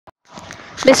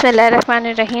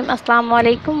बिस्मिल्लाहिर्रहमानिर्रहीम अस्सलाम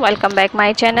वालेकुम, वेलकम बैक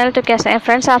माय चैनल। तो कैसे हैं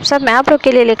फ्रेंड्स आप सब। मैं आप लोग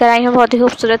के लिए लेकर आई हूँ बहुत ही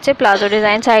खूबसूरत से प्लाजो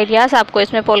डिज़ाइन आइडियाज़। आपको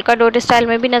इसमें पोल्का डॉट स्टाइल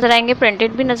में भी नज़र आएंगे,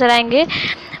 प्रिंटेड भी नज़र आएंगे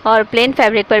और प्लेन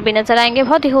फैब्रिक पर भी नज़र आएंगे।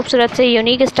 बहुत ही खूबसूरत से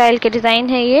यूनिक स्टाइल के डिज़ाइन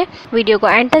है ये। वीडियो को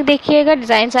एंड तक देखिएगा।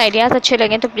 डिज़ाइन आइडियाज़ अच्छे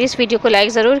लगें तो प्लीज़ वीडियो को लाइक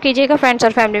ज़रूर कीजिएगा, फ्रेंड्स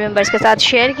और फैमिली मेम्बर्स के साथ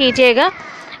शेयर कीजिएगा।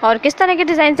 और किस तरह के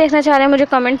डिज़ाइन देखना चाह रहे हैं मुझे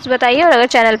कमेंट्स बताइए। और अगर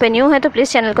चैनल पे न्यू है तो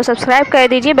प्लीज़ चैनल को सब्सक्राइब कर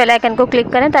दीजिए, बेल आइकन को क्लिक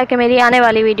करें ताकि मेरी आने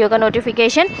वाली वीडियो का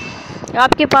नोटिफिकेशन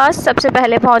आपके पास सबसे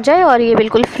पहले पहुंच जाए। और ये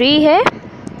बिल्कुल फ्री है।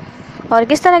 और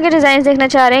किस तरह के डिज़ाइन देखना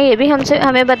चाह रहे हैं ये भी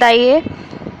हमें बताइए।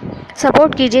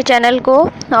 सपोर्ट कीजिए चैनल को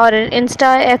और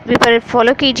इंस्टा FB पर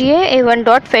फॉलो कीजिए। A1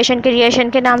 डॉट फैशन क्रिएशन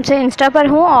के नाम से इंस्टा पर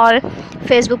हूँ और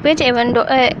Facebook page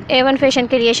A1 fashion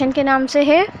creation के नाम से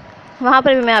है। वहाँ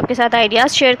पर भी मैं आपके साथ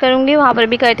आइडियाज़ शेयर करूँगी, वहाँ पर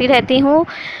भी करती रहती हूँ।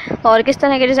 और किस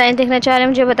तरह के डिज़ाइन देखना चाह रहे हैं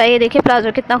मुझे बताइए। देखिए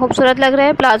प्लाज़ो कितना खूबसूरत लग रहा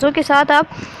है। प्लाज़ो के साथ आप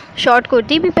शॉर्ट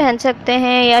कुर्ती भी पहन सकते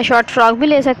हैं या शॉर्ट फ्रॉक भी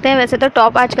ले सकते हैं। वैसे तो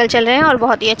टॉप आजकल चल रहे हैं और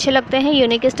बहुत ही अच्छे लगते हैं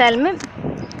यूनिक स्टाइल में।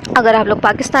 अगर आप लोग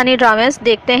पाकिस्तानी ड्रामेस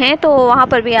देखते हैं तो वहाँ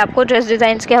पर भी आपको ड्रेस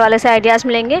डिज़ाइंस के हवाले से आइडियाज़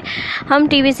मिलेंगे। हम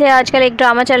टीवी से आजकल एक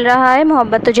ड्रामा चल रहा है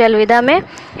मोहब्बत तुझे अलविदा में,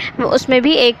 उसमें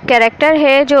भी एक कैरेक्टर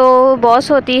है जो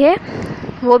बॉस होती है,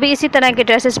 वो भी इसी तरह के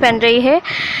ड्रेसेस पहन रही है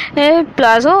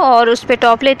प्लाज़ो और उस पर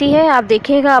टॉप लेती है। आप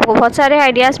देखिएगा आपको बहुत सारे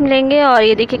आइडियाज़ मिलेंगे। और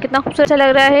ये देखिए कितना खूबसूरत लग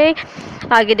रहा है।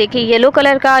 आगे देखिए येलो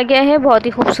कलर का आ गया है, बहुत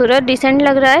ही खूबसूरत डिसेंट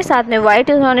लग रहा है। साथ में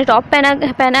वाइट उन्होंने टॉप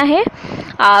पहना है।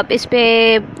 आप इस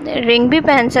पर रिंग भी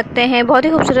पहन सकते हैं, बहुत ही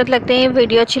खूबसूरत लगते हैं।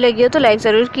 वीडियो अच्छी लगी हो तो लाइक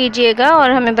ज़रूर कीजिएगा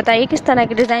और हमें बताइए किस तरह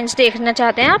के डिज़ाइंस देखना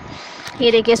चाहते हैं आप।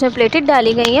 ये देखिए इसमें प्लेटेड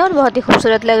डाली गई है और बहुत ही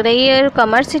खूबसूरत लग रही है। और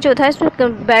कमर से जो था इसमें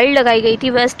बेल्ट लगाई गई थी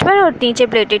वेस्ट पर और नीचे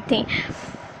प्लेटेड थी।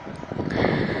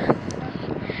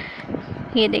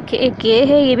 ये देखिए एक ये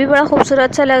है, ये भी बड़ा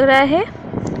खूबसूरत सा लग रहा है।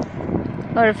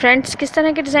 और फ्रेंड्स किस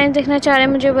तरह के डिज़ाइन देखना चाह रहे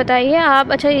हैं मुझे बताइए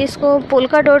आप। अच्छा इसको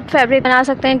पोल्का डॉट फैब्रिक बना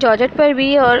सकते हैं जॉर्जेट पर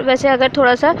भी। और वैसे अगर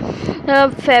थोड़ा सा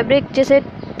फैब्रिक जैसे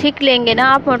थिक लेंगे ना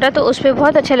आप मोटा तो उस पर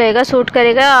बहुत अच्छा लगेगा, सूट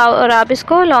करेगा। और आप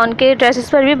इसको लॉन के ड्रेसेस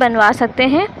पर भी बनवा सकते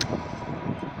हैं।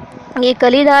 ये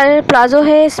कलीदार प्लाज़ो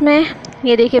है इसमें।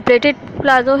 ये देखिए प्लेटेड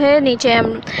प्लाज़ो है,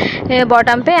 नीचे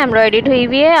बॉटम पे एम्ब्रॉयडर्ड हुई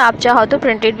हुई है। आप चाहो तो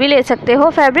प्रिंटेड भी ले सकते हो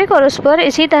फैब्रिक और उस पर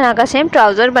इसी तरह का सेम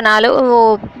ट्राउज़र बना लो,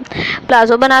 वो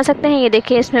प्लाज़ो बना सकते हैं। ये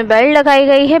देखिए इसमें बेल्ट लगाई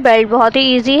गई है। बेल्ट बहुत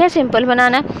ही इजी है, सिंपल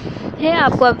बनाना है।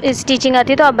 आपको अब स्टिचिंग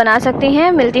आती है तो आप बना सकती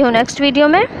हैं। मिलती हूँ नेक्स्ट वीडियो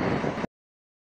में।